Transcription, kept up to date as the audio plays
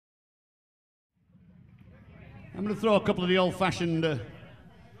I'm going to throw a couple of the old-fashioned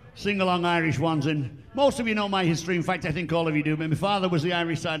sing-along Irish ones in. Most of you know my history. In fact, I think all of you do. But my father was the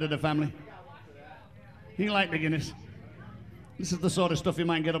Irish side of the family. He liked the Guinness. This is the sort of stuff you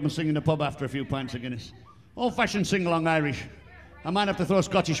might get up and sing in the pub after a few pints of Guinness. Old-fashioned sing-along Irish. I might have to throw a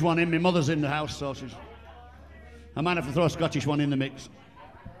Scottish one in. My mother's in the house, so she's... I might have to throw a Scottish one in the mix.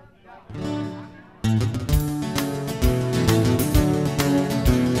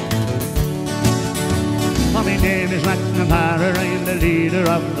 My name is McNamara, I'm the leader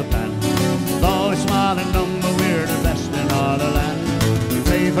of the band. Though it's small in number, we're the best in all the land. We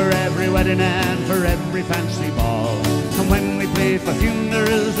play for every wedding and for every fancy ball. And when we play for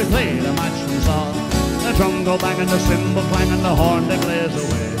funerals, we play the matchroom song. The drum go banging, the cymbal clanging, the horn they blaze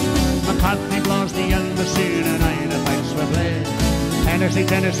away. McCartney blows the embassy and I the pipes we play. Tennessee,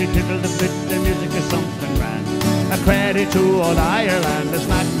 Tennessee, tickle the bit, the music is something grand. A credit to old Ireland, this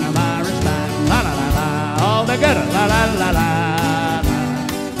McNamara's band. La la la la, all together, la la la la,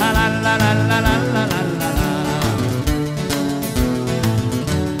 la la la la la la la la la.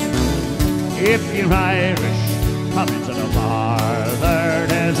 If you're Irish, come into the parlour,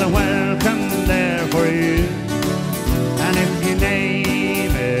 there's a welcome there for you. And if your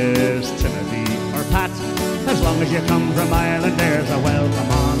name is Timothy or Pat, as long as you come from Ireland, there's a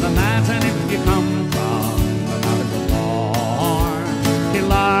welcome on the mat. And if you come from the mountains of Lorne,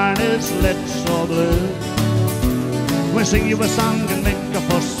 Killarney's lit so blue. We'll sing you a song and make a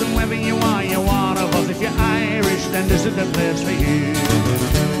fuss, and wherever you want of us. If you're Irish, then this is the place for you.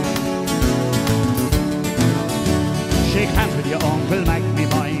 Shake hands with your Uncle Maggie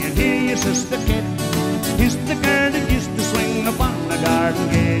boy, and hear your sister Kit. He's the girl that used to swing up on the garden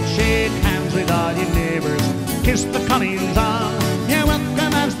gate. Shake hands with all your neighbours, kiss the colleens all. You're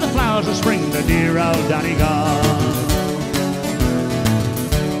welcome as the flowers of spring, the dear old Donegal.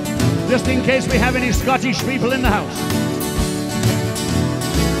 Just in case we have any Scottish people in the house.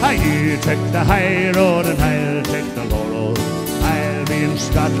 You take the high road and I'll take the low road. I'll be in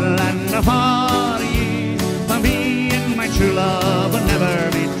Scotland for ye. For me and my true love will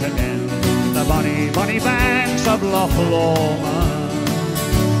never meet again. The bonny, bonny banks of Loch Lomond.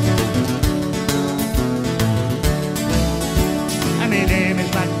 And my name is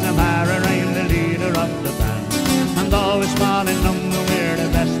McNamara, I'm the leader of the band. And though it's small in number, we're the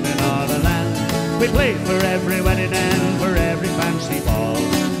best in all the land. We play for every wedding and for every fancy ball.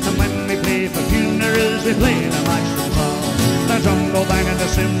 And when we play for funerals, we play the matchroom song. The drum go banging, the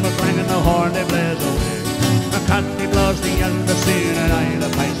cymbal clanging, the horn they blaze away. McCartney blows the embassy and I the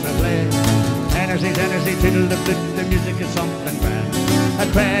pipes we play. Tennessee, Tennessee, tiddle the bit, the music is something grand. A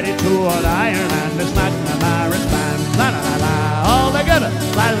credit to old Ireland, this McNamara's band. La la la la, all together,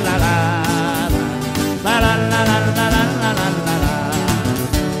 la la la la, la la la la la la la la la.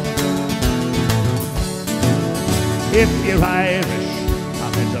 If you're Irish,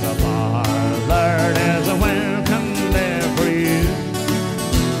 come into the parlour, there's a welcome there for you.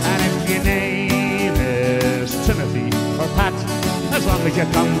 And if your name is Timothy or Pat, as long as you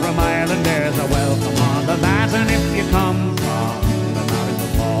come from Ireland, there's a welcome on the mat. And if you come from the mountains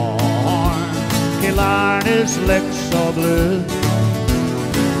of Lorne, Killarney's lit so blue.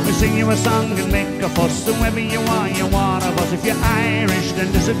 We sing you a song and make a fuss, and wherever you want of us. If you're Irish,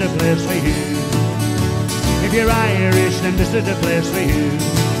 then this is the place for you. If you're Irish, then this is the place for you.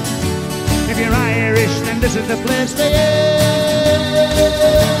 If you're Irish, then this is the place for you.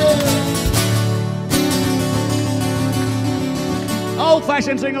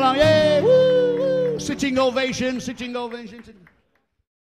 Old-fashioned sing-along, yay! Woo, woo. Sitting ovation, sitting ovation.